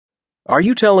Are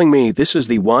you telling me this is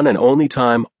the one and only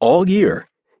time all year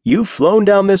you've flown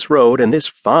down this road in this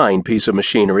fine piece of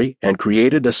machinery and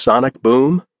created a sonic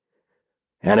boom?"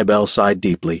 Annabelle sighed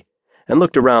deeply and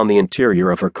looked around the interior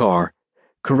of her car,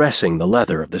 caressing the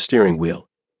leather of the steering wheel.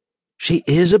 "She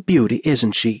is a beauty,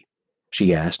 isn't she?"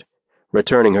 she asked,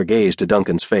 returning her gaze to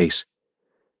Duncan's face.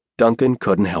 Duncan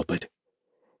couldn't help it.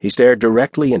 He stared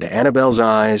directly into Annabelle's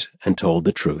eyes and told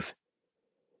the truth.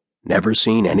 "Never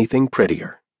seen anything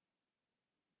prettier."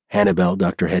 Annabelle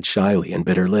ducked her head shyly and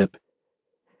bit her lip.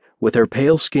 With her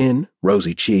pale skin,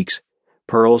 rosy cheeks,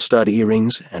 pearl stud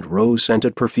earrings, and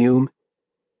rose-scented perfume,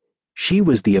 she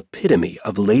was the epitome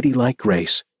of ladylike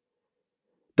grace.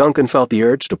 Duncan felt the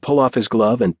urge to pull off his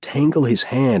glove and tangle his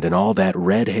hand in all that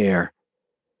red hair.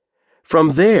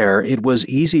 From there, it was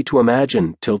easy to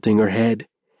imagine tilting her head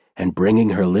and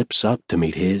bringing her lips up to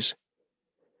meet his.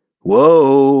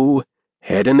 "Whoa!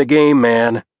 Head in the game,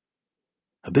 man."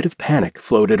 A bit of panic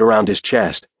floated around his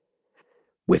chest.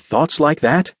 With thoughts like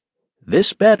that,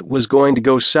 this bet was going to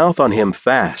go south on him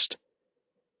fast.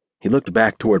 He looked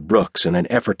back toward Brooks in an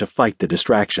effort to fight the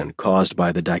distraction caused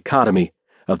by the dichotomy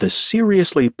of the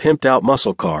seriously pimped-out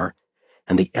muscle car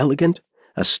and the elegant,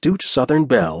 astute Southern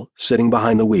belle sitting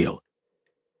behind the wheel.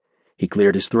 He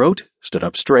cleared his throat, stood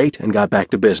up straight, and got back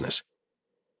to business.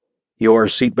 "Your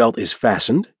seatbelt is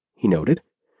fastened," he noted.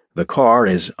 "The car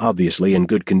is obviously in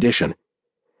good condition.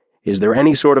 Is there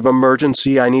any sort of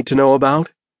emergency I need to know about?"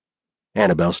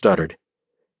 Annabelle stuttered.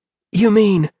 "You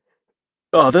mean,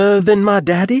 other than my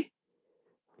daddy?"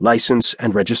 "License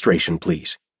and registration,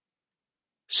 please."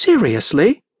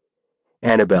 "Seriously?"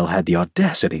 Annabelle had the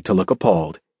audacity to look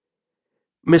appalled.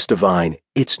 "Miss Devine,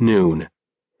 it's noon.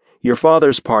 Your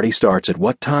father's party starts at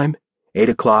what time? 8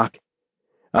 o'clock?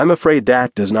 I'm afraid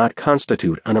that does not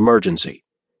constitute an emergency."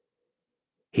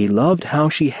 He loved how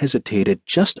she hesitated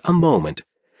just a moment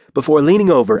before leaning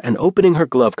over and opening her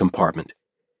glove compartment.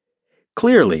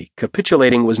 Clearly,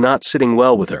 capitulating was not sitting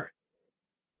well with her.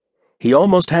 He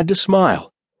almost had to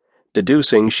smile,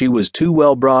 deducing she was too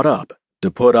well brought up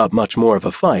to put up much more of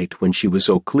a fight when she was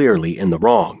so clearly in the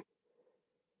wrong.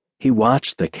 He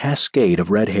watched the cascade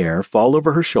of red hair fall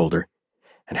over her shoulder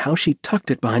and how she tucked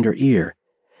it behind her ear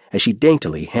as she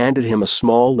daintily handed him a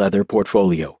small leather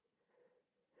portfolio.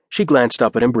 She glanced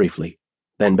up at him briefly,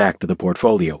 then back to the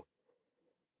portfolio.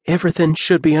 "Everything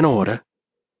should be in order."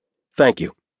 "Thank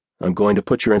you. I'm going to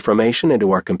put your information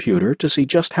into our computer to see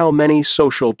just how many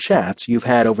social chats you've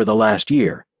had over the last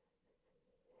year."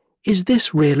 "Is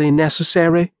this really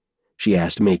necessary?" she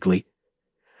asked meekly.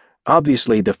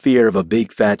 Obviously, the fear of a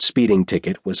big fat speeding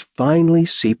ticket was finally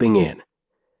seeping in.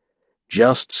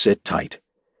 "Just sit tight.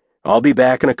 I'll be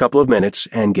back in a couple of minutes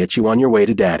and get you on your way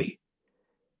to Daddy."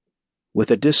 With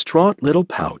a distraught little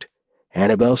pout,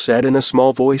 Annabelle said in a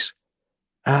small voice,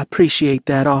 "I appreciate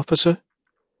that, officer."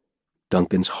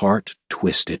 Duncan's heart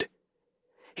twisted.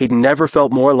 He'd never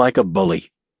felt more like a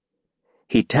bully.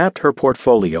 He tapped her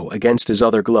portfolio against his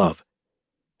other glove,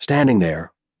 standing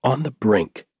there, on the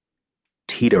brink,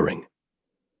 teetering.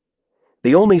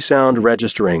 The only sound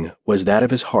registering was that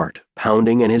of his heart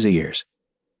pounding in his ears.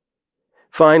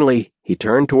 Finally, he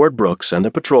turned toward Brooks and the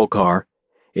patrol car,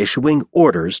 issuing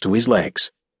orders to his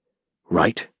legs.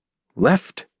 "Right,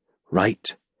 left,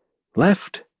 right,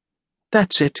 left.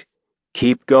 That's it.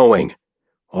 Keep going,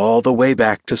 all the way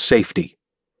back to safety."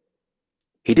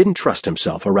 He didn't trust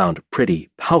himself around pretty,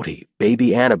 pouty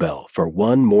baby Annabelle for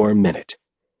one more minute.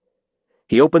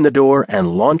 He opened the door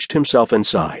and launched himself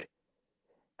inside.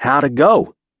 "How'd it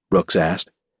go?" Brooks asked.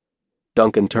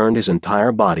 Duncan turned his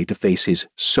entire body to face his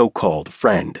so-called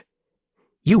friend.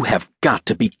 "You have got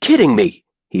to be kidding me,"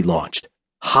 he launched.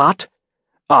 "Hot?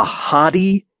 A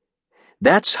hottie?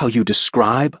 That's how you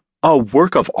describe a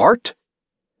work of art?"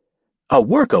 "A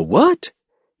work of what?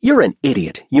 You're an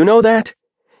idiot, you know that?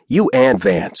 You and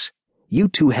Vance. You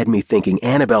two had me thinking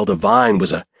Annabelle Devine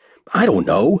was I don't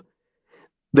know,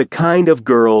 the kind of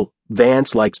girl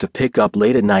Vance likes to pick up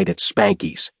late at night at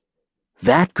Spanky's.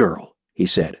 That girl," he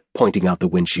said, pointing out the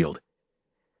windshield.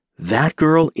 "That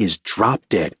girl is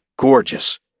drop-dead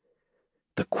gorgeous.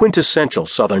 The quintessential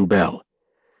Southern belle.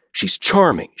 She's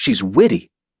charming, she's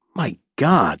witty. My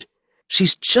God,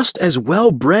 she's just as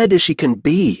well-bred as she can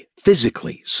be,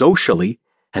 physically, socially,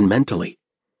 and mentally."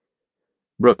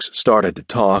 Brooks started to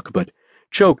talk, but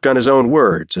choked on his own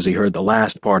words as he heard the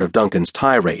last part of Duncan's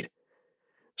tirade.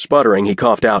 Sputtering, he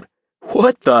coughed out,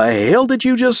 "What the hell did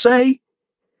you just say?"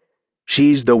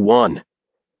 "She's the one.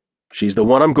 She's the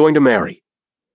one I'm going to marry.